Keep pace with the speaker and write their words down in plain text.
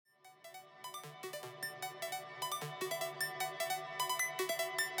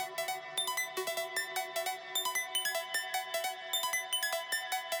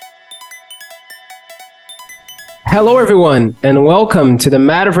Hello, everyone, and welcome to the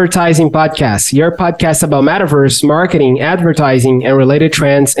Metavertising Podcast, your podcast about Metaverse, marketing, advertising, and related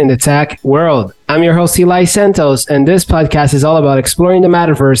trends in the tech world. I'm your host, Eli Santos, and this podcast is all about exploring the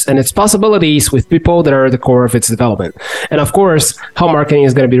Metaverse and its possibilities with people that are at the core of its development. And of course, how marketing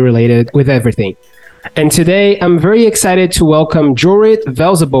is going to be related with everything. And today, I'm very excited to welcome Jorrit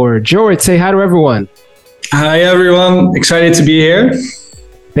Velzeboer. Jorrit, say hi to everyone. Hi, everyone. Excited to be here.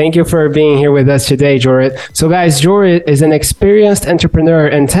 Thank you for being here with us today, Jorrit. So guys, Jorrit is an experienced entrepreneur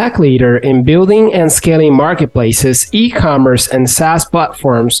and tech leader in building and scaling marketplaces, e-commerce, and SaaS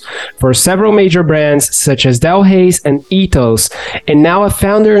platforms for several major brands such as Delhaize and Ethos, and now a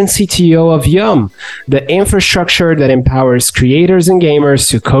founder and CTO of YOM, the infrastructure that empowers creators and gamers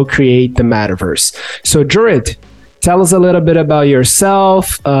to co-create the Metaverse. So Jorrit, tell us a little bit about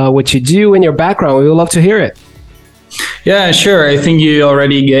yourself, what you do, and your background. We would love to hear it. Yeah, sure. I think you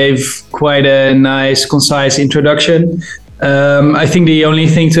already gave quite a nice, concise introduction. I think the only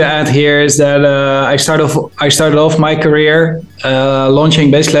thing to add here is that I started off my career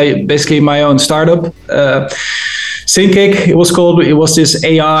launching basically my own startup. Synckick, it was called. It was this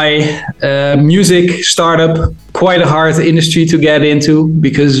AI music startup. Quite a hard industry to get into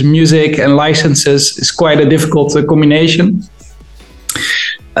because music and licenses is quite a difficult combination.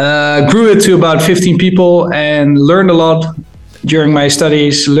 Grew it to about 15 people and learned a lot during my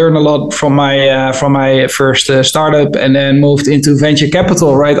studies, learned a lot from my first startup, and then moved into venture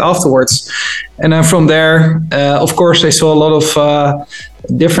capital right afterwards. And then from there, of course, I saw a lot of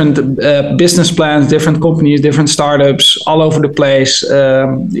different business plans, different companies, different startups all over the place.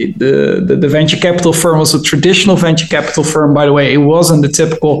 The venture capital firm was a traditional venture capital firm, by the way. It wasn't the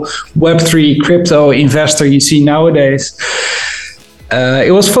typical Web3 crypto investor you see nowadays.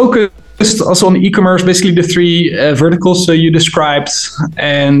 It was focused also on e-commerce, basically the three verticals you described.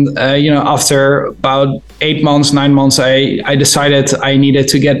 And, after about 8 months, 9 months, I decided I needed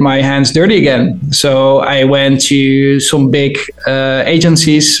to get my hands dirty again. So I went to some big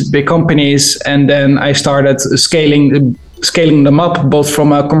agencies, big companies, and then I started scaling them up, both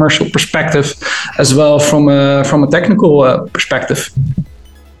from a commercial perspective as well from a technical perspective.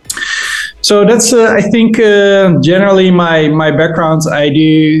 So that's, I think, generally my background. I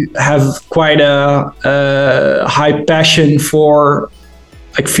do have quite a high passion for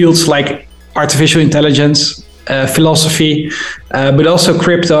fields like artificial intelligence, philosophy, but also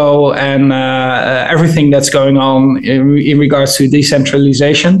crypto and everything that's going on in regards to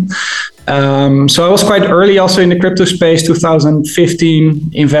decentralization. So I was quite early also in the crypto space.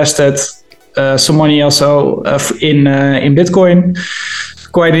 2015, invested some money also in Bitcoin.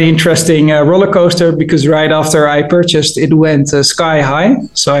 Quite an interesting roller coaster because right after I purchased, it went sky high.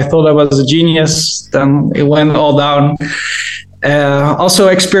 So I thought I was a genius. Then it went all down. Also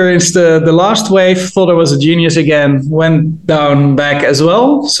experienced the last wave. Thought I was a genius again. Went down back as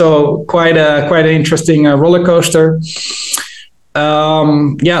well. So quite an interesting roller coaster.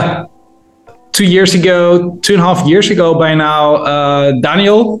 2 years ago, 2.5 years ago by now,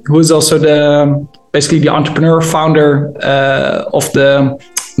 Daniel, who is also basically the entrepreneur founder of the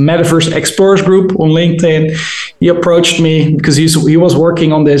Metaverse Explorers group on LinkedIn. He approached me because he was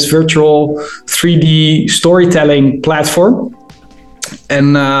working on this virtual 3D storytelling platform.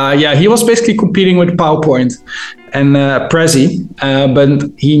 And he was basically competing with PowerPoint and Prezi, but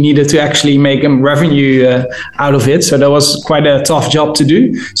he needed to actually make revenue out of it. So that was quite a tough job to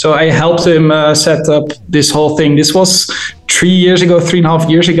do. So I helped him set up this whole thing. This was 3.5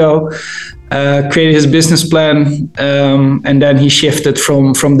 years ago. Created his business plan, and then he shifted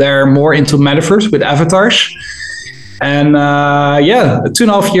from there more into Metaverse with avatars. And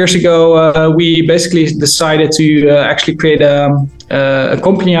 2.5 years ago, we basically decided to actually create a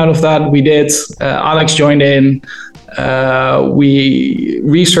company out of that. We did. Alex joined in. We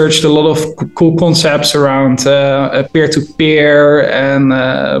researched a lot of cool concepts around peer-to-peer and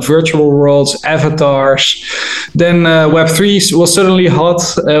virtual worlds, avatars. Then Web3 was suddenly hot.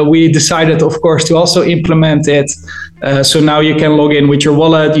 We decided, of course, to also implement it. So now you can log in with your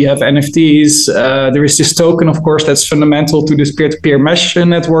wallet, you have NFTs. There is this token, of course, that's fundamental to this peer-to-peer mesh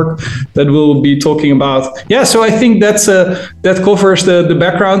network that we'll be talking about. Yeah, so I think that covers the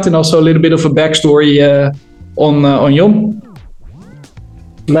background and also a little bit of a backstory on YOM.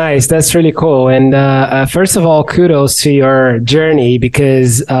 Nice, that's really cool. And first of all, kudos to your journey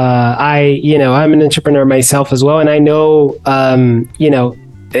because I'm an entrepreneur myself as well, and I know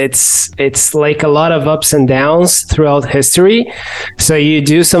it's like a lot of ups and downs throughout history. So you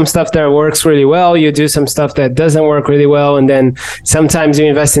do some stuff that works really well, you do some stuff that doesn't work really well, and then sometimes you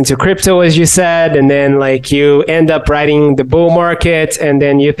invest into crypto, as you said, and then like you end up riding the bull market, and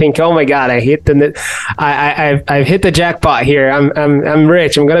then you think, oh my god, I've hit the jackpot here. I'm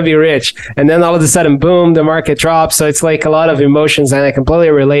rich. I'm gonna be rich, and then all of a sudden, boom, the market drops. So it's like a lot of emotions, and I completely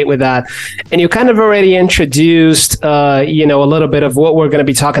relate with that. And you kind of already introduced, a little bit of what we're going to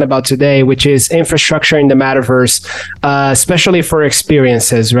be talking about today, which is infrastructure in the metaverse, especially for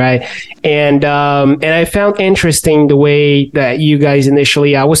experiences, right? And I found interesting the way that you guys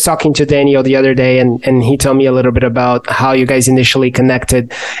initially. I was talking to Daniel the other day, and he told me a little bit about how you guys initially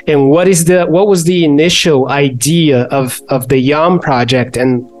connected, and what was the initial idea of the YOM project,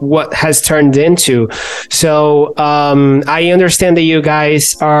 and what has turned into. So I understand that you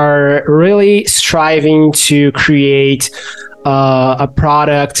guys are really striving to create a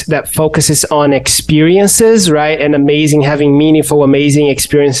product that focuses on experiences, right? And having meaningful, amazing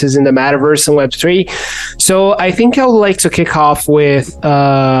experiences in the metaverse and Web3. So I think I would like to kick off with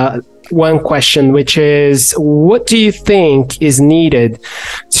one question, which is, what do you think is needed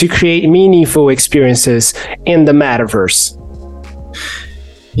to create meaningful experiences in the metaverse?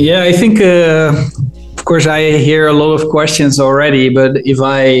 Yeah, I think, of course, I hear a lot of questions already, but if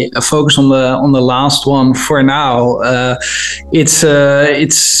I focus on the last one for now, it's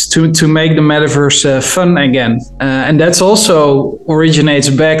to make the metaverse fun again, and that's also originates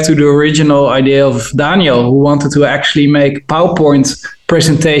back to the original idea of Daniel, who wanted to actually make PowerPoint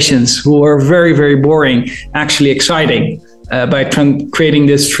presentations, who were very, very boring, actually exciting. By creating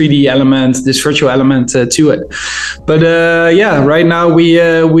this 3D element, this virtual element to it. But right now we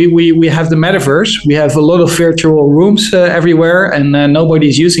have the metaverse. We have a lot of virtual rooms everywhere, and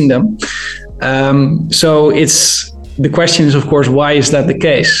nobody's using them. So the question is, of course, why is that the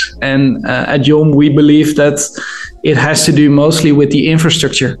case? And at YOM, we believe that it has to do mostly with the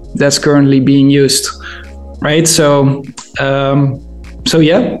infrastructure that's currently being used, right? So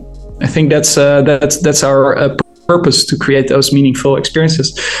yeah, I think that's our purpose, to create those meaningful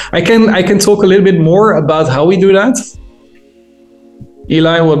experiences. I can talk a little bit more about how we do that.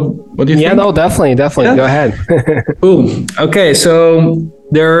 Eli, what do you think? Yeah, no, definitely. Yeah? Go ahead. Cool. Okay, so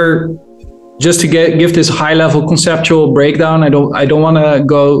just to give this high level conceptual breakdown, I don't want to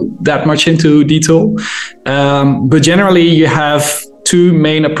go that much into detail, but generally you have two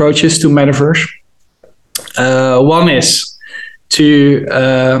main approaches to metaverse. One is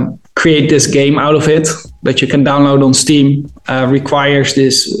to create this game out of it that you can download on Steam. Requires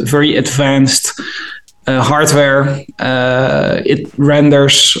this very advanced hardware. It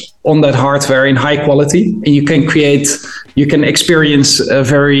renders on that hardware in high quality, and you can experience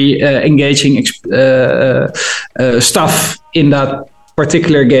very engaging stuff in that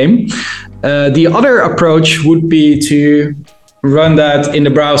particular game. The other approach would be to run that in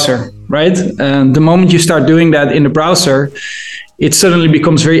the browser, right? And the moment you start doing that in the browser, it suddenly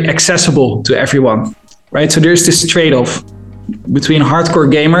becomes very accessible to everyone, right? So there's this trade-off between hardcore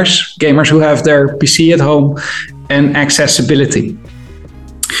gamers who have their PC at home, and accessibility.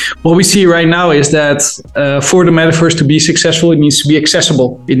 What we see right now is that for the metaverse to be successful, it needs to be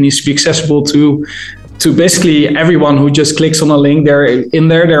accessible. It needs to be accessible to basically everyone who just clicks on a link. They're in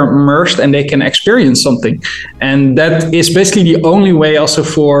there, they're immersed, and they can experience something. And that is basically the only way also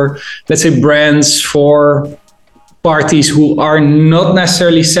for, let's say, brands, for parties who are not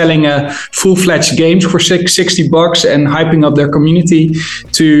necessarily selling a full-fledged games for $60 and hyping up their community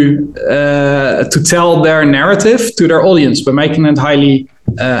to tell their narrative to their audience by making it highly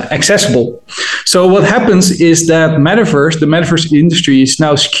accessible. So what happens is that the metaverse industry is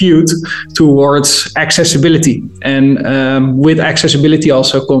now skewed towards accessibility, and with accessibility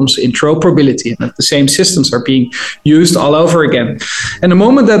also comes interoperability, and that the same systems are being used all over again. And the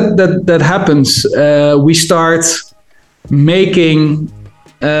moment that happens, we start making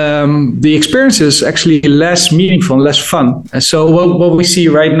the experiences actually less meaningful and less fun. And so what we see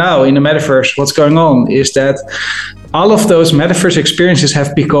right now in the metaverse, what's going on is that all of those metaverse experiences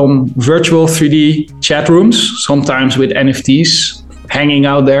have become virtual 3D chat rooms, sometimes with NFTs hanging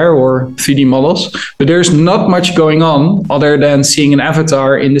out there or 3D models, but there's not much going on other than seeing an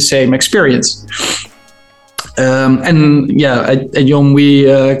avatar in the same experience. At YOM, we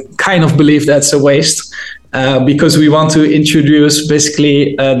kind of believe that's a waste. Because we want to introduce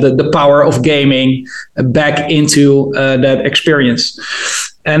basically the power of gaming back into that experience.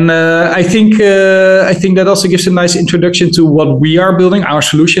 And I think that also gives a nice introduction to what we are building, our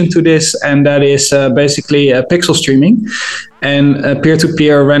solution to this, and that is basically pixel streaming and a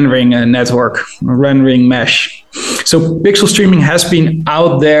peer-to-peer rendering network, rendering mesh. So pixel streaming has been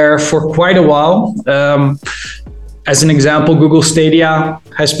out there for quite a while. As an example, Google Stadia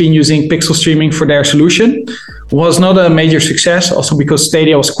has been using pixel streaming for their solution. Was not a major success, also because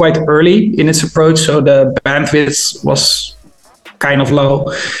Stadia was quite early in its approach, so the bandwidth was kind of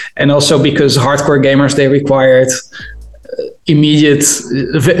low, and also because hardcore gamers, they required immediate,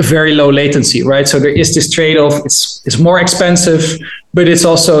 very low latency, right? So there is this trade-off. It's more expensive, but it's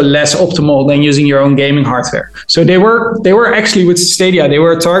also less optimal than using your own gaming hardware. So they were actually, with Stadia, they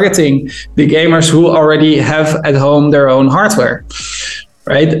were targeting the gamers who already have at home their own hardware,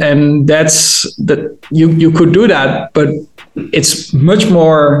 right? And that's that you could do that, but it's much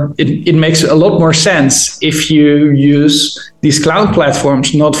more, it makes a lot more sense if you use these cloud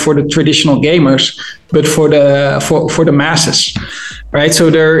platforms, not for the traditional gamers, but for the masses, right? So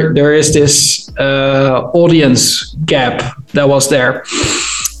there is this audience gap that was there,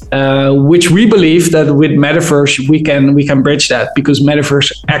 which we believe that with Metaverse we can bridge that, because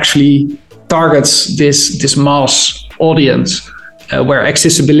Metaverse actually targets this mass audience where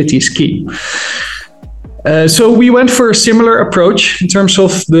accessibility is key. So we went for a similar approach in terms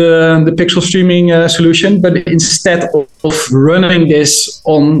of the pixel streaming solution, but instead of running this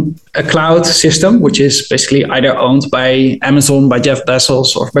on a cloud system, which is basically either owned by Amazon, by Jeff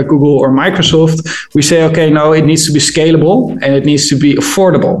Bezos, or by Google or Microsoft, we say, okay, no, it needs to be scalable and it needs to be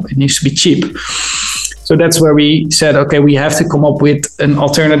affordable. It needs to be cheap. So that's where we said, okay, we have to come up with an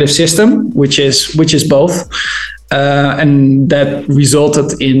alternative system, which is both. And that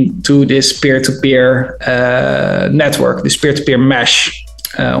resulted into this peer-to-peer network, this peer-to-peer mesh.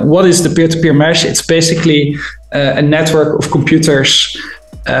 What is the peer-to-peer mesh? It's basically a network of computers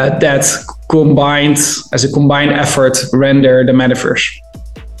that combined, as a combined effort, render the metaverse.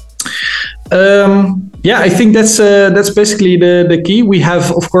 I think that's basically the key. We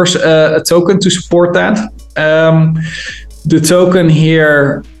have, of course, a token to support that. The token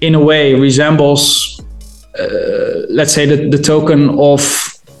here, in a way, resembles let's say the token of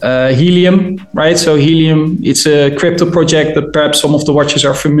Helium, right? So Helium, it's a crypto project that perhaps some of the watchers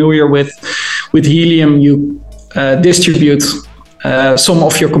are familiar with. With Helium, you distribute some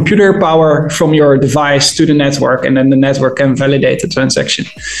of your computer power from your device to the network, and then the network can validate the transaction.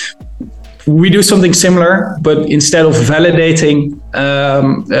 We do something similar, but instead of validating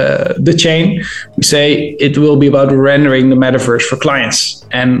the chain, we say it will be about rendering the metaverse for clients.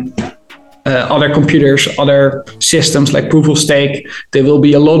 And other computers, other systems like proof of stake, they will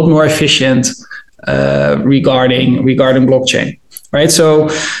be a lot more efficient regarding blockchain, right? So,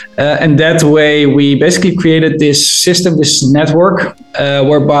 and that way we basically created this system, this network,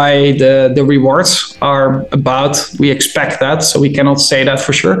 whereby the rewards are about, we expect that, so we cannot say that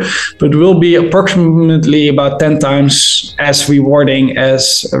for sure, but will be approximately about 10 times as rewarding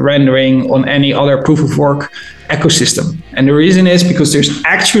as rendering on any other proof of work ecosystem. And the reason is because there's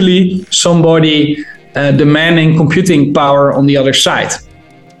actually somebody demanding computing power on the other side,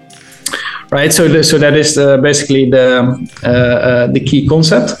 right? So that is basically the key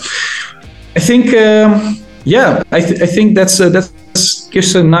concept. I think, I think that's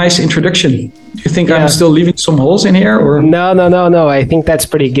gives a nice introduction. You think I'm still leaving some holes in here, or? No. I think that's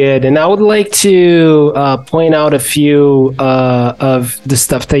pretty good. And I would like to point out a few of the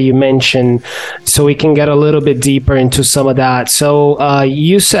stuff that you mentioned, so we can get a little bit deeper into some of that. So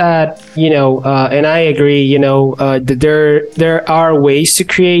you said, and I agree, that there are ways to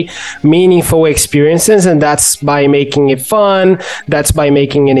create meaningful experiences, and that's by making it fun, that's by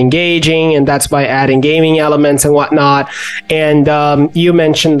making it engaging, and that's by adding gaming elements and whatnot. And you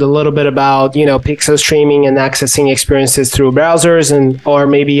mentioned a little bit about, pixel streaming and accessing experiences through browsers, and or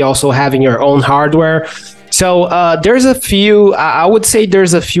maybe also having your own hardware. So there's a few, I would say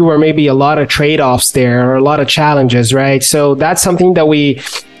there's a few or maybe a lot of trade-offs there, or a lot of challenges, right? So that's something that we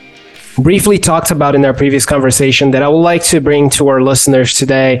briefly talked about in our previous conversation that I would like to bring to our listeners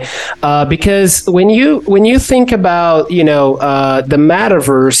today, because when you think about the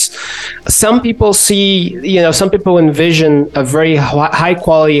metaverse, some people see, some people envision a very high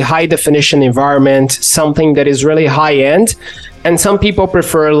quality, high definition environment, something that is really high end. And some people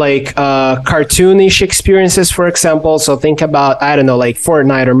prefer like cartoonish experiences, for example. So think about, I don't know, like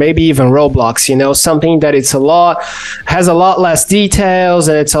Fortnite or maybe even Roblox, something that has a lot less details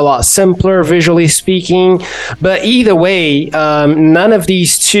and it's a lot simpler visually speaking. But either way, none of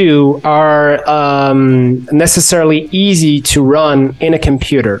these two are necessarily easy to run in a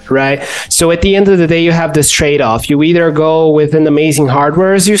computer, right? So at the end of the day, you have this trade-off. You either go with an amazing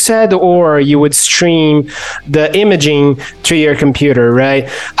hardware, as you said, or you would stream the imaging to your computer, right?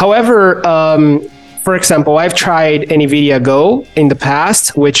 However, for example, I've tried NVIDIA Go in the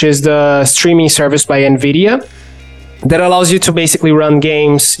past, which is the streaming service by NVIDIA. that allows you to basically run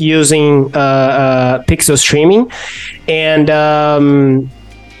games using pixel streaming. And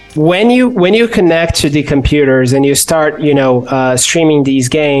when you connect to the computers and you start streaming these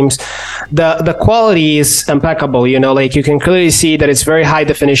games, the quality is impeccable. Like you can clearly see that it's very high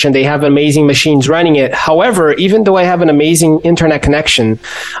definition. They have amazing machines running it. However, even though I have an amazing internet connection,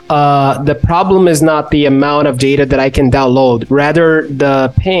 the problem is not the amount of data that I can download, rather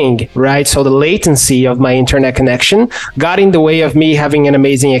the ping, right? So the latency of my internet connection got in the way of me having an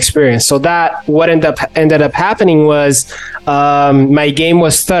amazing experience. So that what ended up happening was my game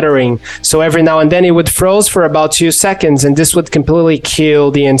was stuttering. So every now and then it would froze for about 2 seconds, and this would completely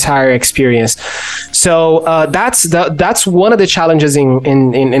kill the entire experience. So that's one of the challenges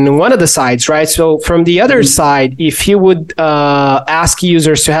in one of the sides, right? So from the other side, if you would ask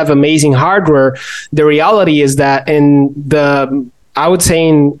users to have amazing hardware, the reality is that I would say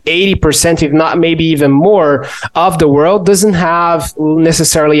in 80%, if not maybe even more, of the world doesn't have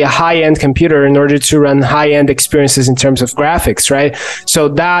necessarily a high-end computer in order to run high-end experiences in terms of graphics, right? So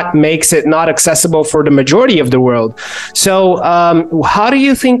that makes it not accessible for the majority of the world. So how do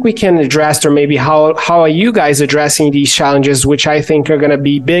you think we can address, or maybe how are you guys addressing these challenges, which I think are going to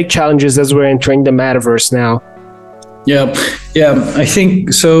be big challenges as we're entering the metaverse now? Yeah, I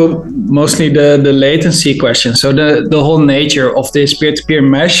think so. Mostly the latency question. So the whole nature of this peer-to-peer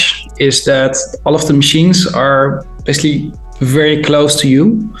mesh is that all of the machines are basically very close to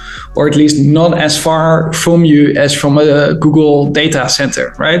you, or at least not as far from you as from a Google data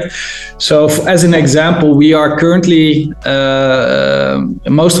center, right? So as an example, we are currently,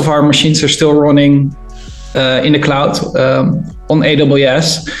 most of our machines are still running in the cloud on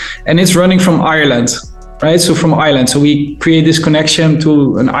AWS, and it's running from Ireland. Right, so from Ireland. So we create this connection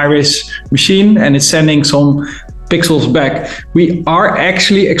to an Irish machine, and it's sending some pixels back. We are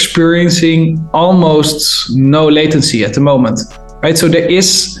actually experiencing almost no latency at the moment, right? So there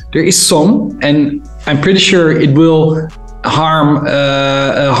is some, and I'm pretty sure it will harm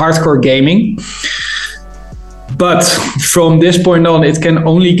hardcore gaming. But from this point on, it can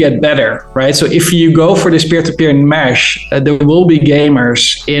only get better, right? So if you go for this peer-to-peer mesh, there will be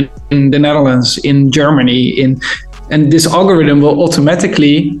gamers in the Netherlands, in Germany, and this algorithm will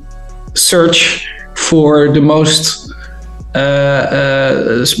automatically search for the most,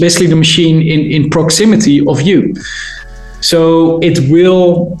 basically the machine in proximity of you. So it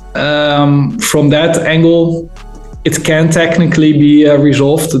will, from that angle, it can technically be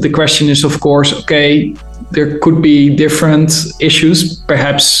resolved. The question is, of course, okay, there could be different issues.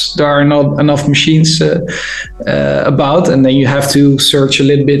 Perhaps there are not enough machines about, and then you have to search a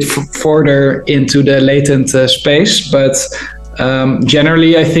little bit further into the latent space. But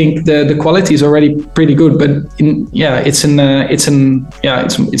generally, I think the quality is already pretty good. But it's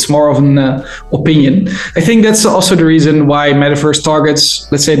more of an opinion. I think that's also the reason why Metaverse targets,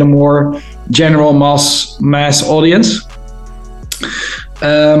 let's say, the more general mass audience.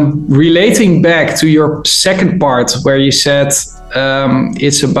 Relating back to your second part, where you said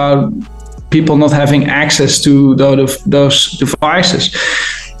it's about people not having access to those devices,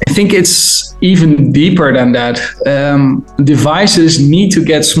 I think it's even deeper than that. Devices need to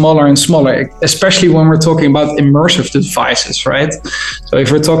get smaller and smaller, especially when we're talking about immersive devices, right? So if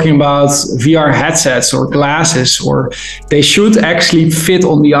we're talking about VR headsets or glasses, or they should actually fit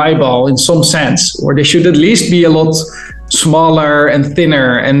on the eyeball in some sense, or they should at least be a lot smaller and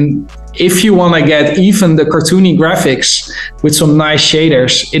thinner. And if you want to get even the cartoony graphics with some nice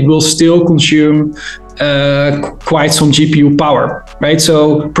shaders, it will still consume quite some GPU power, right?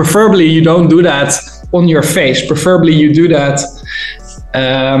 So preferably you don't do that on your face. Preferably you do that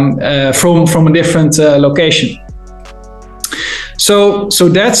from a different location. So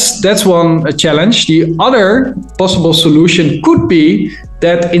that's one challenge. The other possible solution could be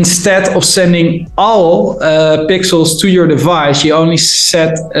that instead of sending all pixels to your device, you only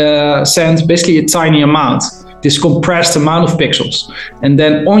send basically a tiny amount, this compressed amount of pixels. And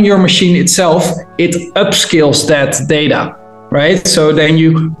then on your machine itself, it upscales that data, right? So then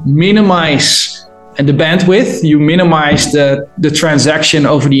you minimize the bandwidth, you minimize the transaction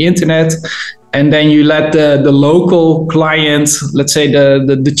over the internet, and then you let the local client, let's say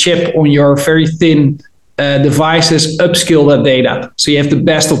the chip on your very thin devices, upscale that data. So you have the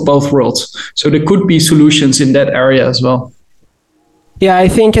best of both worlds. So there could be solutions in that area as well. Yeah, I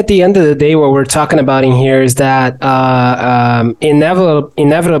think at the end of the day, what we're talking about in here is that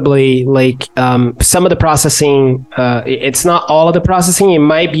inevitably, like some of the processing, it's not all of the processing. It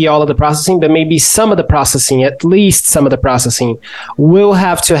might be all of the processing, but maybe some of the processing, at least some of the processing, will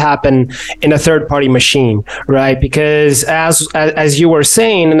have to happen in a third-party machine, right? Because as you were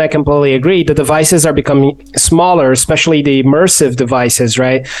saying, and I completely agree, the devices are becoming smaller, especially the immersive devices,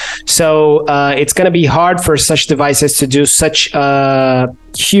 right? So it's going to be hard for such devices to do such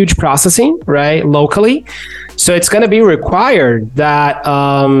huge processing, right, locally. So it's going to be required that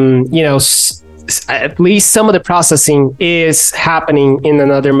at least some of the processing is happening in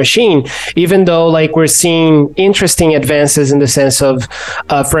another machine, even though like we're seeing interesting advances in the sense of,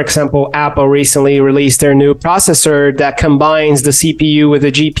 for example, Apple recently released their new processor that combines the CPU with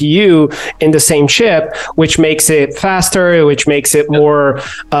the GPU in the same chip, which makes it faster, which makes it more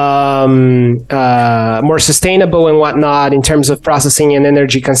sustainable and whatnot in terms of processing and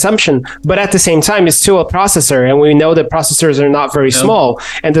energy consumption. But at the same time, it's still a processor, and we know that processors are not very small,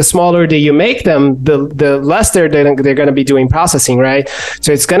 and the smaller that you make them, the less they're going to be doing processing, right?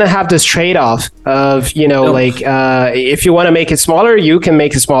 So it's going to have this trade-off of, if you want to make it smaller, you can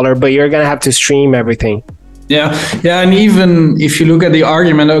make it smaller, but you're going to have to stream everything. Yeah, and even if you look at the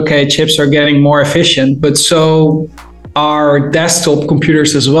argument, okay, chips are getting more efficient, but so are desktop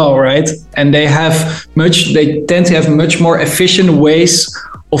computers as well, right? And they tend to have much more efficient ways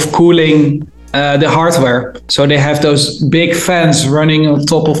of cooling the hardware. So they have those big fans running on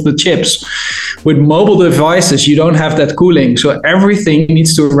top of the chips. With mobile devices, you don't have that cooling. So everything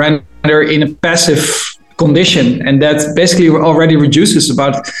needs to render in a passive condition. And that basically already reduces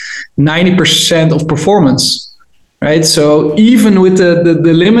about 90% of performance, right? So even with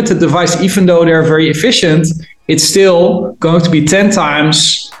the limited device, even though they're very efficient, it's still going to be 10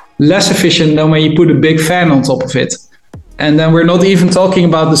 times less efficient than when you put a big fan on top of it. And then we're not even talking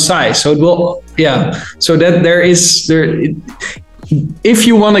about the size. So it will, so that if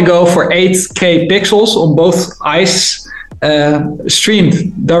you want to go for 8K pixels on both eyes,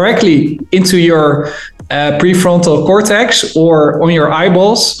 streamed directly into your prefrontal cortex or on your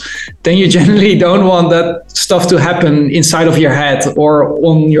eyeballs, then you generally don't want that stuff to happen inside of your head or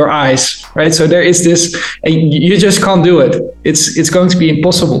on your eyes, right? So there is this, and you just can't do it. It's going to be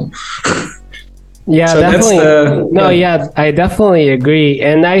impossible. Yeah, so definitely. I definitely agree.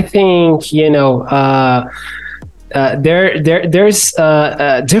 And I think, there's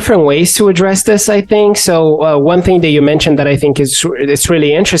different ways to address this, I think. So one thing that you mentioned that I think it's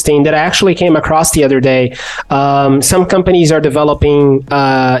really interesting that I actually came across the other day. Some companies are developing,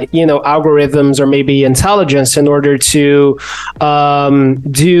 algorithms or maybe intelligence in order to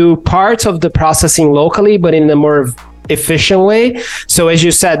do parts of the processing locally, but in a more efficient way. So as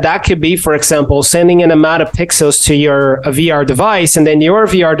you said, that could be, for example, sending an amount of pixels to your VR device, and then your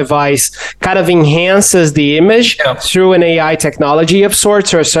VR device kind of enhances the image through an AI technology of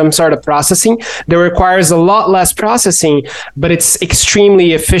sorts or some sort of processing that requires a lot less processing, but it's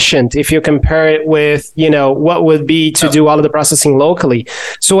extremely efficient if you compare it with, what would be to do all of the processing locally.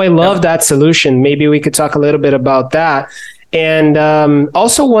 So I love that solution. Maybe we could talk a little bit about that. And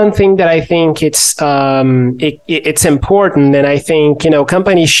also one thing that I think it's important, and I think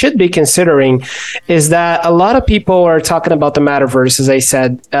companies should be considering, is that a lot of people are talking about the metaverse, as I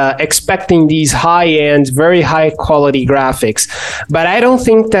said, expecting these high-end, very high-quality graphics. But I don't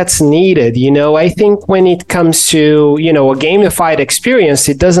think that's needed. I think when it comes to a gamified experience,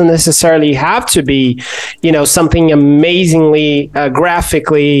 it doesn't necessarily have to be something amazingly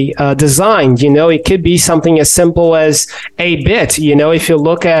graphically designed. It could be something as simple as a bit. If you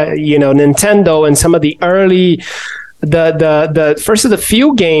look at Nintendo and some of the early the first of the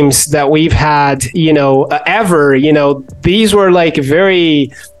few games that we've had ever, these were like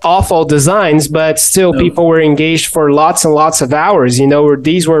very awful designs, but still people were engaged for lots and lots of hours.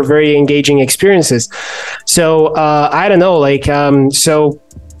 These were very engaging experiences. So I don't know,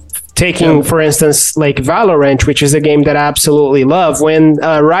 taking, for instance, like Valorant, which is a game that I absolutely love. When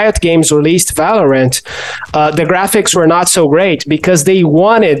Riot Games released Valorant, the graphics were not so great because they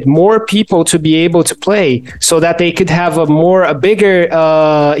wanted more people to be able to play so that they could have a bigger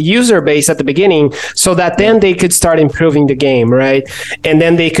user base at the beginning, so that then they could start improving the game, right? And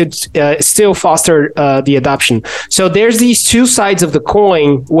then they could still foster the adoption. So there's these two sides of the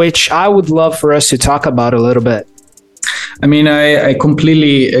coin, which I would love for us to talk about a little bit. I mean, I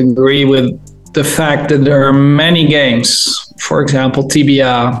completely agree with the fact that there are many games, for example,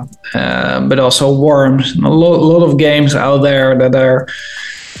 Tibia, but also Worms, a lot of games out there that are,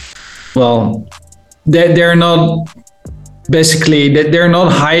 well, they're not basically they're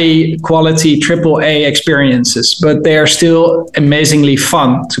not high quality AAA experiences, but they are still amazingly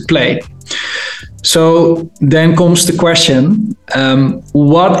fun to play. So then comes the question,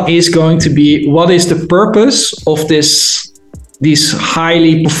 what is the purpose of these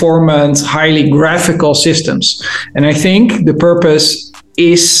highly performant, highly graphical systems? And I think the purpose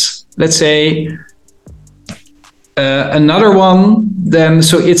is, let's say, another one. Then,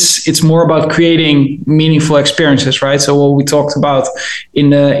 so it's more about creating meaningful experiences, right? So what we talked about in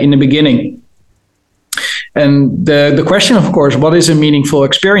the beginning. And the question, of course, what is a meaningful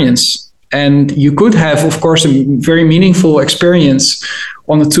experience? And you could have, of course, a very meaningful experience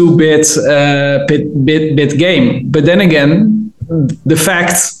on a 2-bit game. But then again, the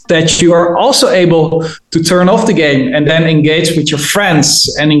fact that you are also able to turn off the game and then engage with your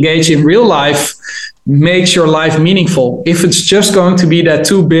friends and engage in real life makes your life meaningful. If it's just going to be that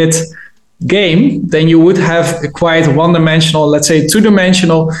 2-bit game, then you would have a quite one-dimensional, let's say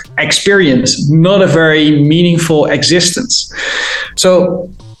two-dimensional experience, not a very meaningful existence. So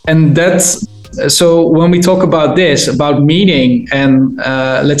when we talk about this, about meaning and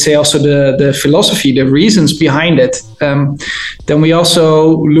let's say also the philosophy, the reasons behind it, then we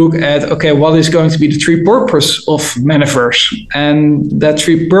also look at, okay, what is going to be the true purpose of Metaverse? And that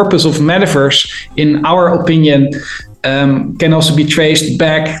true purpose of Metaverse, in our opinion, can also be traced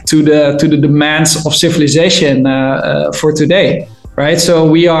back to the demands of civilization for today, right? So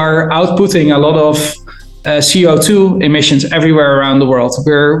we are outputting a lot of CO2 emissions everywhere around the world.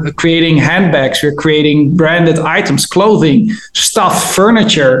 We're creating handbags, we're creating branded items, clothing, stuff,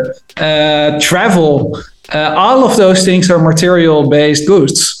 furniture, travel. All of those things are material-based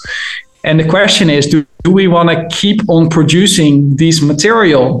goods. And the question is, do we want to keep on producing these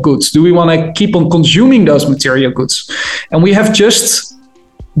material goods? Do we want to keep on consuming those material goods? And we have just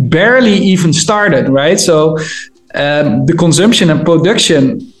barely even started, right? So the consumption and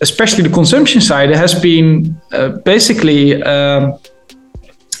production, especially the consumption side, has been basically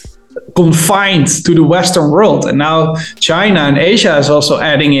confined to the Western world. And now China and Asia is also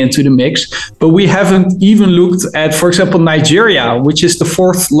adding into the mix. But we haven't even looked at, for example, Nigeria, which is the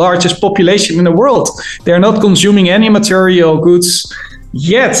 4th largest population in the world. They're not consuming any material goods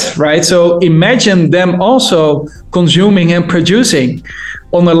yet, right? So imagine them also consuming and producing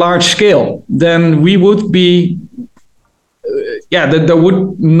on a large scale. Then we would be there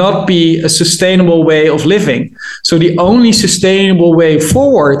would not be a sustainable way of living. So the only sustainable way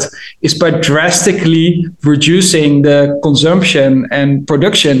forward is by drastically reducing the consumption and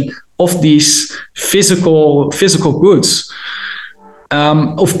production of these physical goods.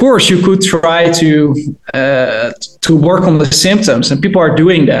 Of course, you could try to work on the symptoms, and people are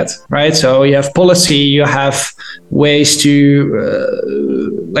doing that, right? So you have policy, you have ways to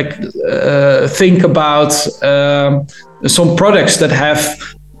think about some products that have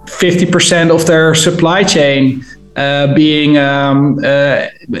 50% of their supply chain being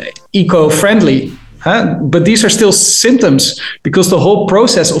eco-friendly. But these are still symptoms, because the whole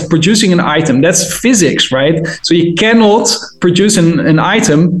process of producing an item, that's physics, right? So you cannot produce an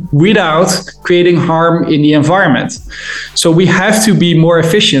item without creating harm in the environment. So we have to be more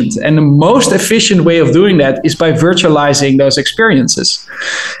efficient. And the most efficient way of doing that is by virtualizing those experiences.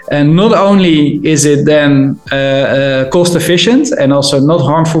 And not only is it then cost efficient and also not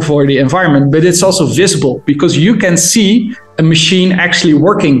harmful for the environment, but it's also visible, because you can see a machine actually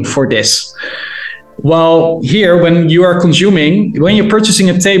working for this. While here, when you're purchasing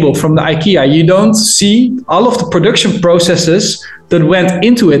a table from the IKEA, you don't see all of the production processes that went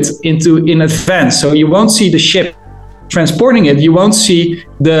into it in advance. So you won't see the ship transporting it. You won't see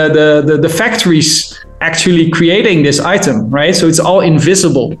the factories actually creating this item, right? So it's all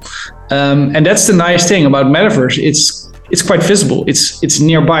invisible. And that's the nice thing about Metaverse. It's quite visible. It's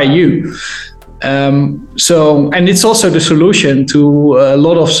nearby you. And it's also the solution to a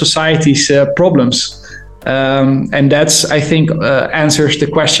lot of society's problems. And that's, I think, answers the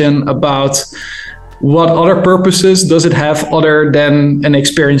question about what other purposes does it have other than an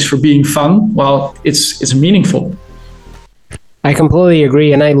experience for being fun? Well, it's meaningful. I completely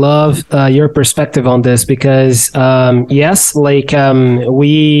agree, and I love your perspective on this, because yes,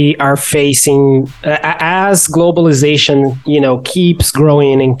 we are facing, as globalization, keeps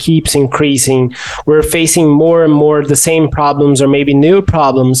growing and keeps increasing, we're facing more and more the same problems, or maybe new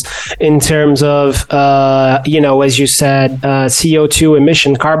problems, in terms of as you said, CO2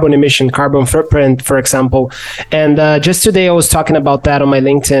 emission, carbon footprint, for example. And just today I was talking about that on my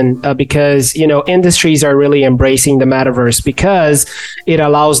LinkedIn, because industries are really embracing the metaverse, because because it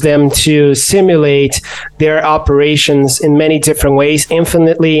allows them to simulate their operations in many different ways,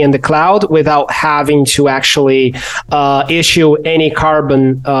 infinitely in the cloud, without having to actually issue any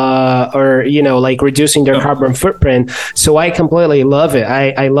carbon or, like reducing their carbon footprint. So I completely love it.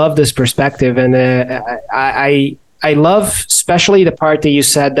 I love this perspective. And I love especially the part that you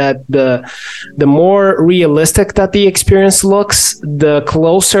said that the more realistic that the experience looks, the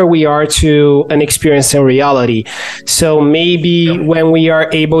closer we are to an experience in reality. So maybe when we are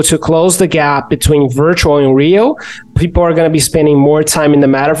able to close the gap between virtual and real, people are going to be spending more time in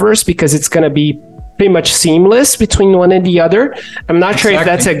the metaverse because it's going to be pretty much seamless between one and the other. I'm not sure if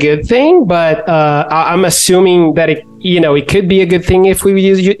that's a good thing, but I'm assuming that it could be a good thing if we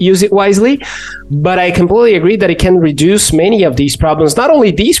use it wisely. But I completely agree that it can reduce many of these problems, not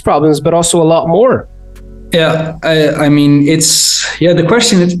only these problems, but also a lot more. Yeah, I mean, the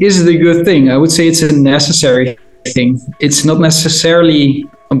question is it a good thing? I would say it's a necessary thing. It's not necessarily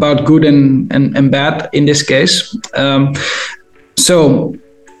about good and bad in this case. So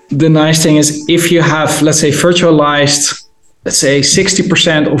the nice thing is if you have, let's say, virtualized, let's say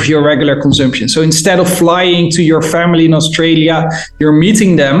 60% of your regular consumption. So instead of flying to your family in Australia, you're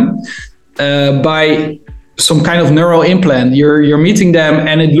meeting them by some kind of neural implant. You're meeting them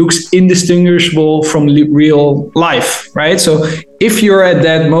and it looks indistinguishable from real life, right? So if you're at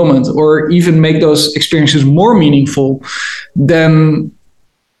that moment or even make those experiences more meaningful, then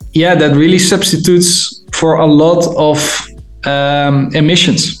that really substitutes for a lot of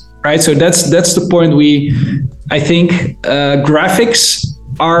emissions. Right, so that's the point I think graphics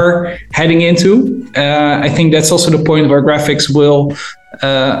are heading into. I think that's also the point where graphics will,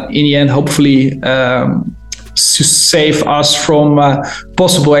 in the end, hopefully save us from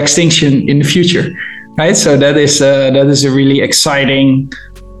possible extinction in the future. Right, so that is a really exciting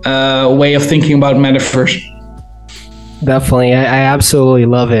way of thinking about Metaverse. Definitely. I absolutely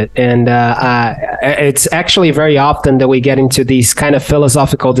love it. And it's actually very often that we get into these kind of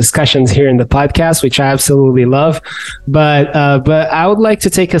philosophical discussions here in the podcast, which I absolutely love. But I would like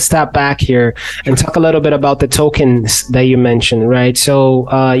to take a step back here and talk a little bit about the tokens that you mentioned, right?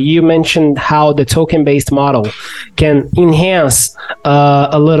 So you mentioned how the token-based model can enhance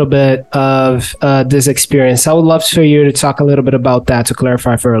a little bit of this experience. I would love for you to talk a little bit about that to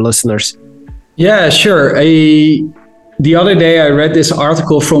clarify for our listeners. Yeah, sure. The other day, I read this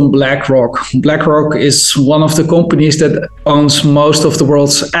article from BlackRock. BlackRock is one of the companies that owns most of the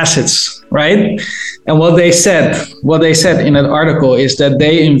world's assets, right? And what they said in that article is that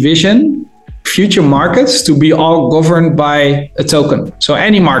they envision future markets to be all governed by a token. So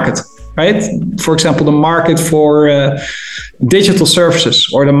any market, right? For example, the market for digital services,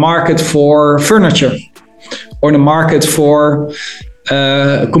 or the market for furniture, or the market for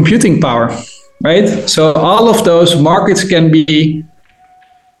computing power. Right, so all of those markets can be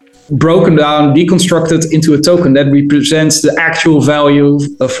broken down, deconstructed into a token that represents the actual value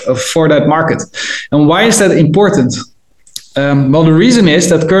for that market. And why is that important? Well, the reason is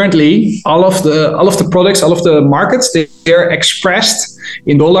that currently all of the products, all of the markets, they're expressed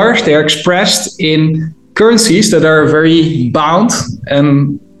in dollars. They're expressed in currencies that are very bound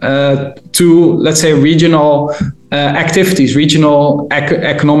and to, let's say, regional activities, regional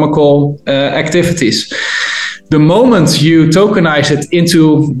economical activities. The moment you tokenize the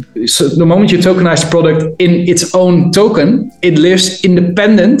product in its own token, it lives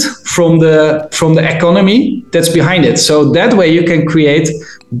independent from the economy that's behind it. So that way you can create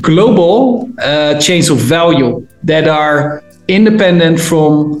global chains of value that are independent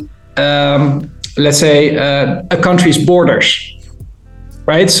from, let's say, a country's borders.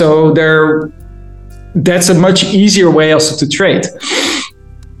 Right, so that's a much easier way also to trade.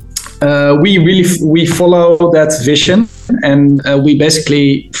 We follow that vision, and we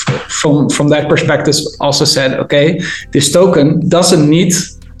basically, from that perspective, also said, okay, this token doesn't need.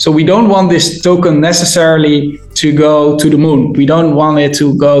 So we don't want this token necessarily to go to the moon. We don't want it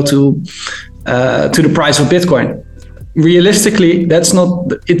to go to the price of Bitcoin. Realistically, it's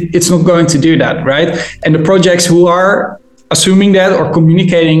not going to do that, right? And the projects who are assuming that or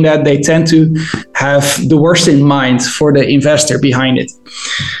communicating that, they tend to have the worst in mind for the investor behind it.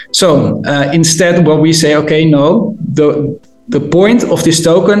 So instead, what we say, okay, no, the point of this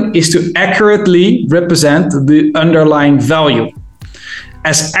token is to accurately represent the underlying value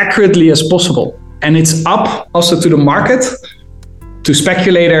as accurately as possible. And it's up also to the market, to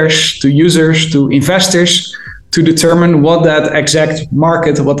speculators, to users, to investors, to determine what that exact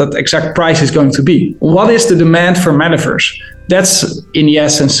market, what that exact price is going to be. What is the demand for Metaverse? That's in the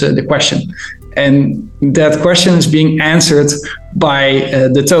essence the question. And that question is being answered by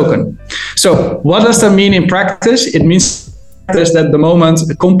the token. So what does that mean in practice? It means is that the moment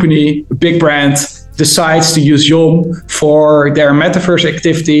a company, a big brand, decides to use YOM for their metaverse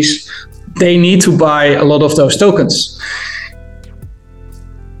activities, they need to buy a lot of those tokens.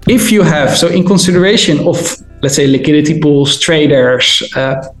 If you have, so in consideration of, let's say, liquidity pools, traders,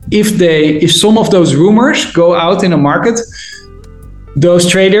 if some of those rumors go out in the market, those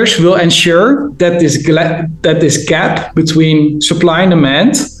traders will ensure that this gap between supply and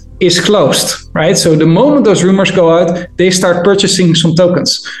demand is closed, right? So the moment those rumors go out, they start purchasing some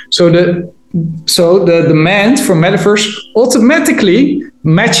tokens. So the demand for Metaverse automatically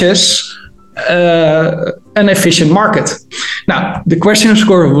matches an efficient market. Now, the question is, of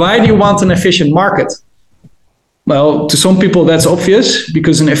course, why do you want an efficient market? Well, to some people that's obvious,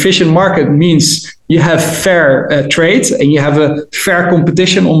 because an efficient market means you have fair trade and you have a fair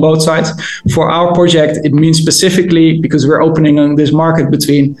competition on both sides. For our project, it means specifically because we're opening on this market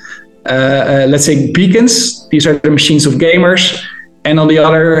between, let's say, beacons. These are the machines of gamers. And on the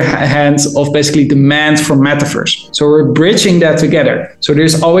other hand, of basically demand from Metaverse. So we're bridging that together. So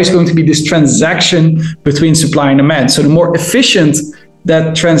there's always going to be this transaction between supply and demand. So the more efficient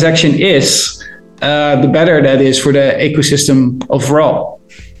that transaction is, the better that is for the ecosystem overall.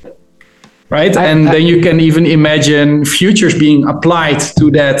 Right? And then you can even imagine futures being applied to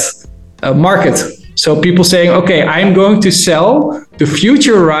that market. So people saying, okay, I'm going to sell the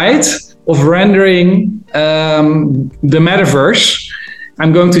future right of rendering the Metaverse.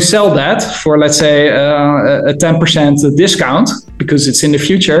 I'm going to sell that for, let's say, a 10% discount because it's in the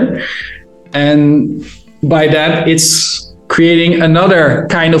future. And by that, it's creating another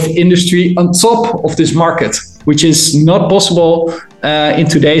kind of industry on top of this market, which is not possible in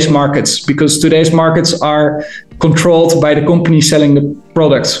today's markets, because today's markets are controlled by the company selling the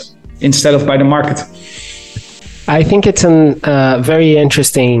products instead of by the market. I think it's a very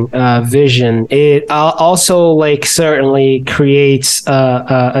interesting vision. It also certainly creates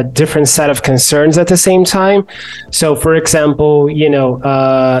a different set of concerns at the same time. So, for example,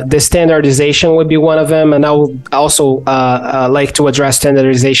 the standardization would be one of them, and I would also like to address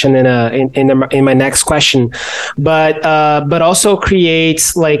standardization in my next question. But also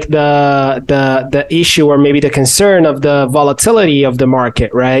creates the issue, or maybe the concern of the volatility of the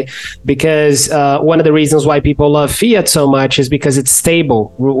market, right? Because one of the reasons why people love fiat so much is because it's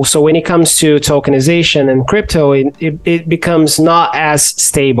stable. So when it comes to tokenization and crypto, it becomes not as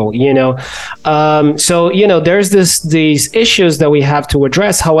stable, So, there's these issues that we have to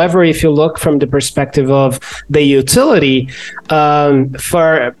address. However, if you look from the perspective of the utility,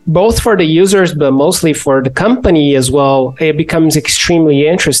 for the users, but mostly for the company as well, it becomes extremely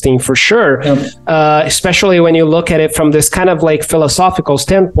interesting for sure. Especially when you look at it from this kind of philosophical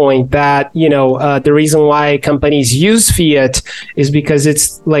standpoint that, the reason why companies use fiat is because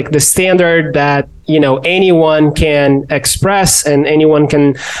it's the standard that anyone can express and anyone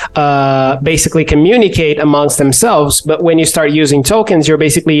can basically communicate amongst themselves. But when you start using tokens, you're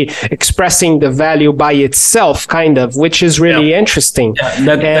basically expressing the value by itself, kind of, which is really interesting.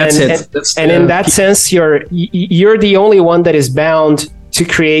 Yeah, that's it. And in that sense, you're the only one that is bound to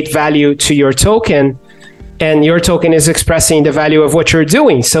create value to your token. And your token is expressing the value of what you're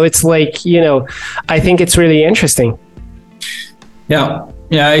doing. So it's I think it's really interesting. Yeah,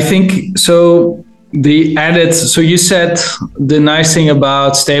 I think so. So you said the nice thing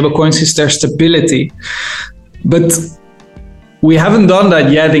about stablecoins is their stability, but we haven't done that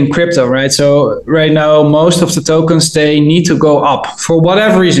yet in crypto, right? So right now, most of the tokens, they need to go up for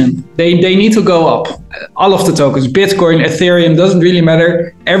whatever reason. They need to go up. All of the tokens, Bitcoin, Ethereum, doesn't really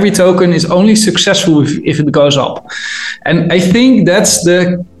matter. Every token is only successful if it goes up. And I think that's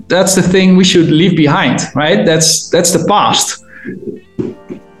the thing we should leave behind, right? That's the past.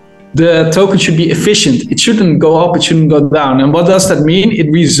 The token should be efficient. It shouldn't go up, it shouldn't go down. And what does that mean?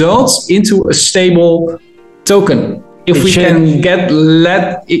 It results into a stable token. If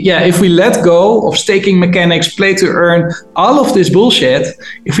we let go of staking mechanics, play to earn, all of this bullshit,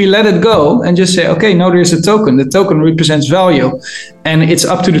 if we let it go and just say, okay, no, there's a token. The token represents value. And it's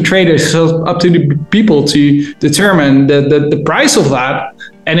up to the traders, so up to the people to determine the price of that.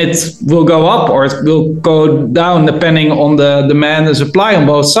 And it will go up or it will go down depending on the demand and supply on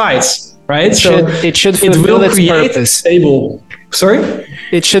both sides, right? It should fulfill its purpose. Stable. Sorry?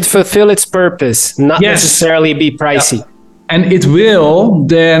 It should fulfill its purpose, not necessarily be pricey. Yeah. And it will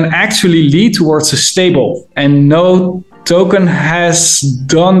then actually lead towards a stable. And no token has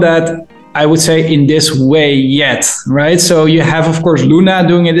done that, I would say, in this way yet, right? So you have, of course, Luna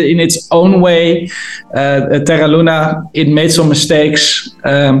doing it in its own way. Terra Luna, it made some mistakes.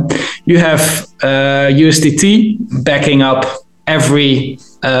 You have USDT backing up every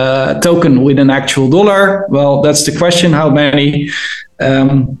token with an actual dollar. Well, that's the question, how many?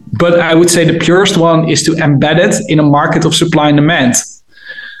 But I would say the purest one is to embed it in a market of supply and demand.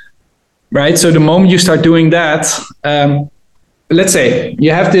 Right? So the moment you start doing that, let's say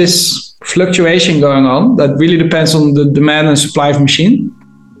you have this fluctuation going on that really depends on the demand and supply of machine.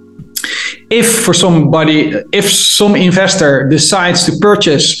 If some investor decides to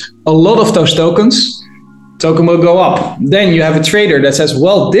purchase a lot of those tokens, token will go up. Then you have a trader that says,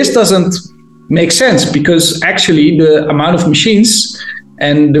 well, this doesn't make sense because actually the amount of machines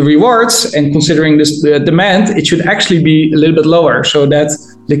and the rewards and considering the demand, it should actually be a little bit lower so that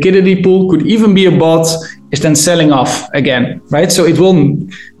liquidity pool could even be a bot is then selling off again, right? So it will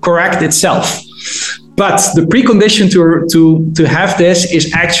correct itself. But the precondition to have this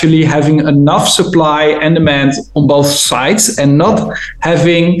is actually having enough supply and demand on both sides and not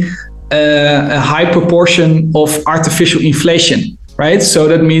having a high proportion of artificial inflation, right? So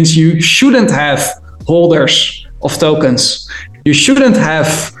that means you shouldn't have holders of tokens. You shouldn't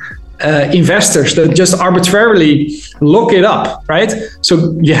have investors that just arbitrarily lock it up, right?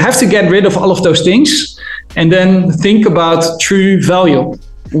 So you have to get rid of all of those things and then think about true value.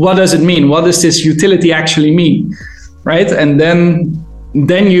 What does it mean? What does this utility actually mean, right? And then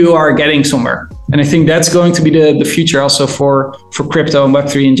you are getting somewhere. And I think that's going to be the future also for crypto and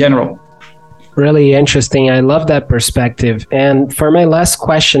Web3 in general. Really interesting. I love that perspective. And for my last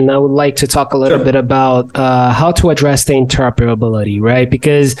question, I would like to talk a little bit about how to address the interoperability, right?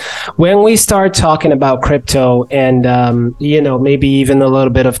 Because when we start talking about crypto and, maybe even a little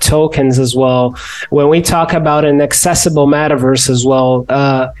bit of tokens as well, when we talk about an accessible metaverse as well,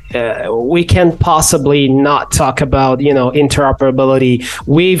 we can possibly not talk about, interoperability.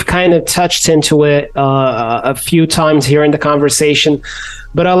 We've kind of touched into it a few times here in the conversation.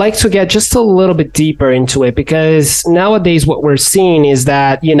 But I like to get just a little bit deeper into it because nowadays what we're seeing is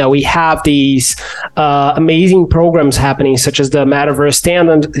that, we have these amazing programs happening, such as the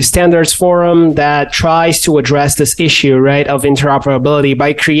Metaverse Standards Forum that tries to address this issue, right, of interoperability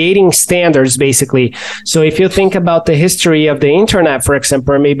by creating standards, basically. So if you think about the history of the internet, for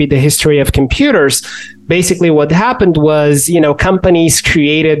example, or maybe the history of computers, basically what happened was, companies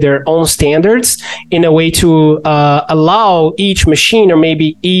created their own standards in a way to allow each machine or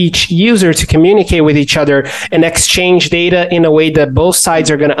maybe each user to communicate with each other and exchange data in a way that both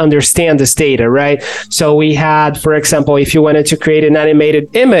sides are going to understand this data, right? So we had, for example, if you wanted to create an animated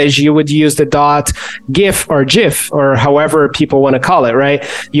image, you would use the .gif or GIF or however people want to call it, right?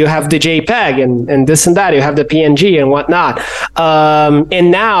 You have the JPEG and this and that. You have the PNG and whatnot.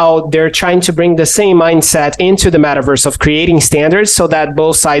 And now they're trying to bring the same mindset into the metaverse of creating standards so that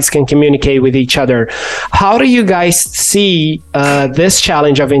both sides can communicate with each other. How do you guys see this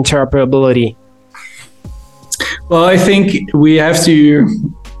challenge of interoperability? Well, I think we have to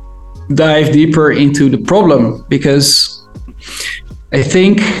dive deeper into the problem because I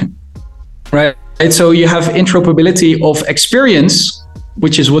think, right, so you have interoperability of experience,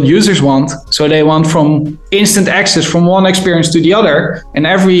 which is what users want. So they want from instant access from one experience to the other, and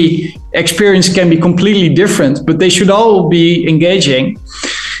every experience can be completely different, but they should all be engaging.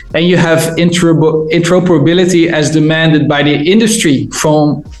 And you have interoperability as demanded by the industry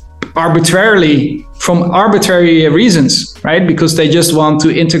from arbitrary reasons, right? Because they just want to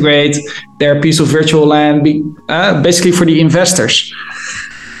integrate their piece of virtual land, basically for the investors.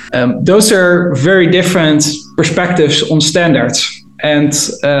 Those are very different perspectives on standards. And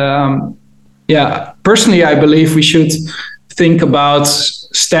personally, I believe we should think about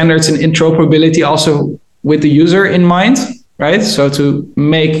standards and interoperability also with the user in mind, right? So to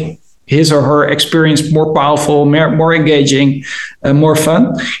make his or her experience more powerful, more engaging, more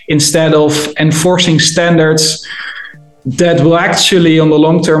fun, instead of enforcing standards that will actually on the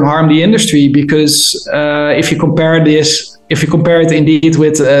long term harm the industry. Because if you compare it indeed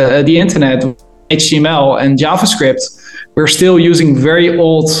with the internet, HTML and JavaScript, we're still using very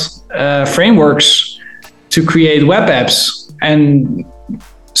old frameworks to create web apps. And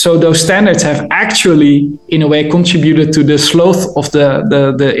so those standards have actually, in a way, contributed to the sloth of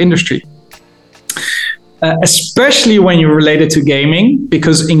the industry. Especially when you relate it to gaming,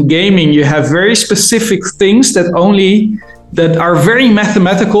 because in gaming you have very specific things that are very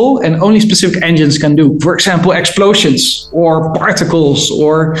mathematical and only specific engines can do. For example, explosions or particles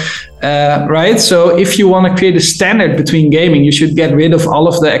or right? So if you want to create a standard between gaming, you should get rid of all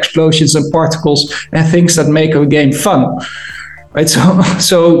of the explosions and particles and things that make a game fun. Right,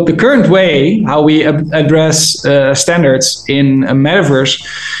 so the current way how we address standards in a metaverse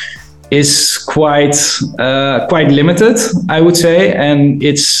is quite limited, I would say, and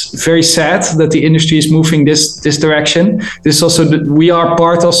it's very sad that the industry is moving this direction. This also we are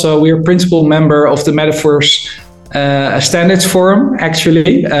principal member of the Metaverse standards forum,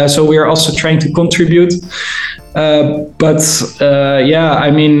 actually. So we are also trying to contribute.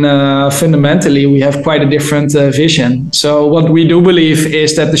 Fundamentally, we have quite a different vision. So what we do believe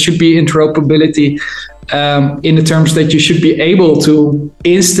is that there should be interoperability in the terms that you should be able to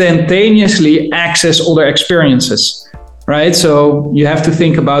instantaneously access other experiences, right? So you have to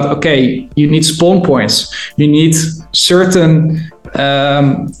think about, okay, you need spawn points, you need certain,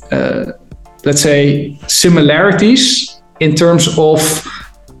 let's say, similarities in terms of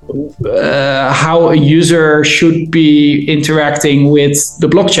how a user should be interacting with the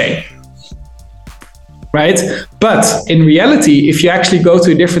blockchain, right? But in reality, if you actually go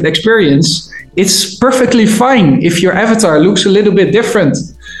to a different experience, it's perfectly fine if your avatar looks a little bit different,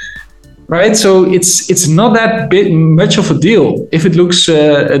 right? So it's not that much of a deal if it looks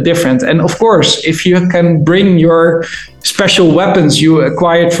different. And of course, if you can bring your special weapons you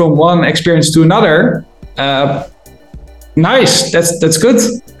acquired from one experience to another, nice, that's good,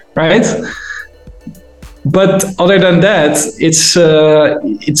 right? But other than that,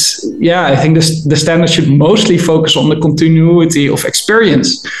 I think the standard should mostly focus on the continuity of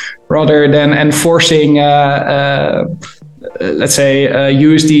experience rather than enforcing, let's say,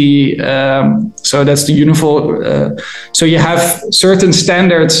 USD. So that's the uniform. So you have certain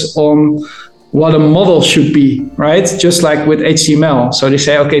standards on what a model should be, right? Just like with HTML. So they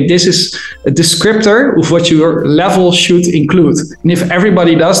say, okay, this is a descriptor of what your level should include. And if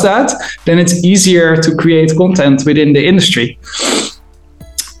everybody does that, then it's easier to create content within the industry.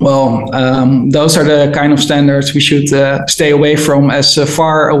 Well, those are the kind of standards we should stay away from as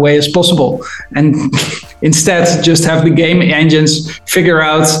far away as possible. And instead just have the game engines figure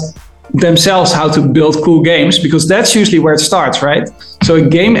out themselves how to build cool games, because that's usually where it starts, right? So a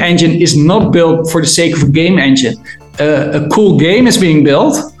game engine is not built for the sake of a game engine. A cool game is being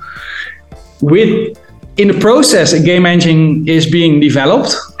built in the process, a game engine is being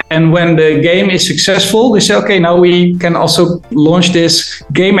developed. And when the game is successful, they say, okay, now we can also launch this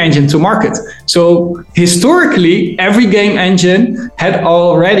game engine to market. So historically, every game engine had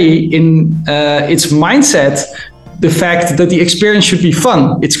already in its mindset the fact that the experience should be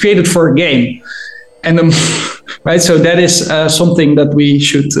fun. It's created for a game, and right. So that is something that we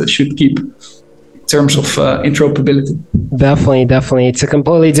should keep in terms of interoperability. Definitely. It's a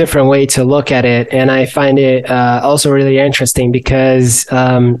completely different way to look at it. And I find it also really interesting because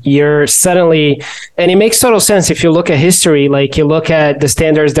you're suddenly, and it makes total sense if you look at history, like you look at the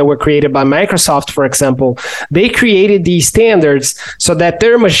standards that were created by Microsoft, for example, they created these standards so that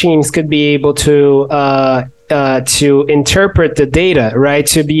their machines could be able to interpret the data, right?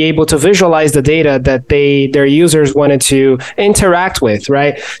 To be able to visualize the data that their users wanted to interact with,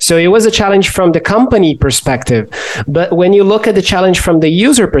 right? So it was a challenge from the company perspective. But when you look at the challenge from the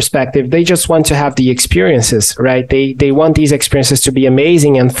user perspective, they just want to have the experiences, right? They want these experiences to be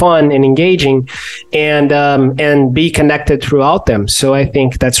amazing and fun and engaging and be connected throughout them. So I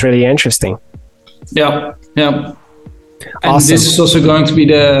think that's really interesting. Yeah. And Awesome. This is also going to be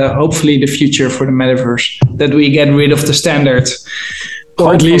hopefully the future for the metaverse, that we get rid of the standards,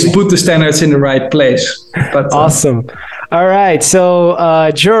 or at least put the standards in the right place. But awesome. All right. So,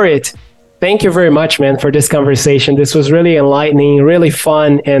 Jorrit, thank you very much, man, for this conversation. This was really enlightening, really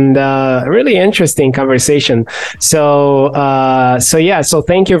fun, and really interesting conversation. So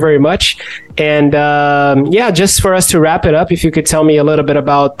thank you very much. And just for us to wrap it up, if you could tell me a little bit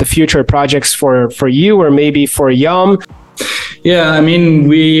about the future projects for you or maybe for YOM. Yeah, I mean,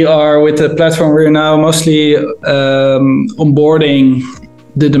 we are with the platform, we're now mostly onboarding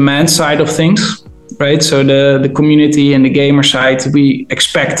the demand side of things, right? So the community and the gamer side, we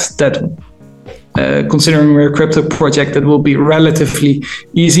expect that considering we're a crypto project, that will be relatively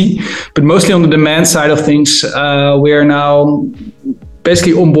easy. But mostly on the demand side of things, we are now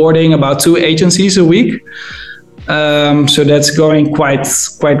basically onboarding about 2 agencies a week. So that's going quite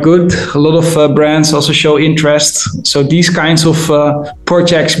good. A lot of brands also show interest. So these kinds of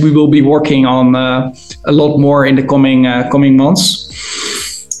projects we will be working on a lot more in the coming months.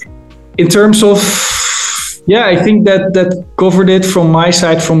 In terms of, I think that covered it from my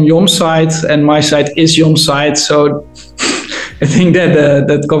side, from YOM's side, and my side is YOM's side. So I think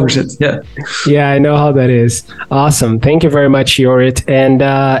that covers it. Yeah, I know how that is. Awesome. Thank you very much, Jorrit. And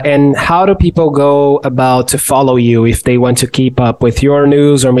how do people go about to follow you if they want to keep up with your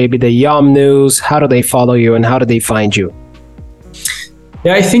news or maybe the YOM news? How do they follow you and how do they find you?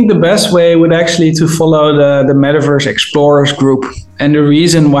 Yeah, I think the best way would actually to follow the Metaverse Explorers group. And the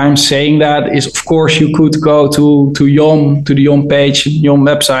reason why I'm saying that is, of course, you could go to YOM, to the YOM page, YOM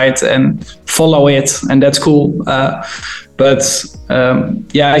website, and follow it, and that's cool.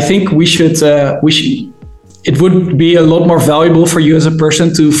 Yeah, I think we should. It would be a lot more valuable for you as a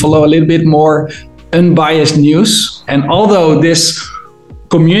person to follow a little bit more unbiased news. And although this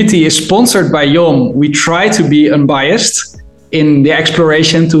community is sponsored by YOM, we try to be unbiased in the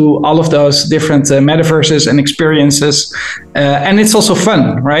exploration to all of those different metaverses and experiences. And it's also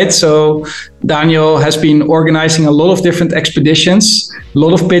fun, right? So Daniel has been organizing a lot of different expeditions, a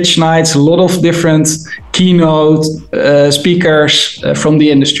lot of pitch nights, a lot of different keynote speakers from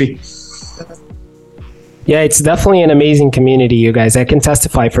the industry. Yeah, it's definitely an amazing community, you guys. I can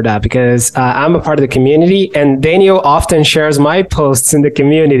testify for that because I'm a part of the community, and Daniel often shares my posts in the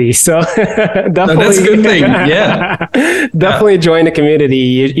community. So definitely, that's a good thing. Yeah, definitely join the community.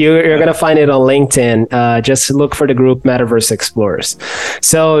 You're gonna find it on LinkedIn. Just look for the group Metaverse Explorers.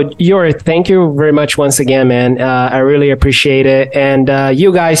 So Jorrit, thank you very much once again, man. I really appreciate it, and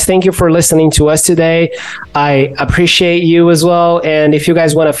you guys, thank you for listening to us today. I appreciate you as well. And if you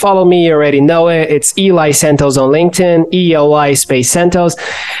guys want to follow me, you already know it. It's Eli Santos on LinkedIn, ELY space Santos.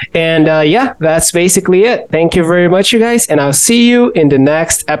 And yeah, that's basically it. Thank you very much, you guys. And I'll see you in the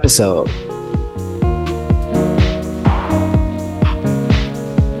next episode.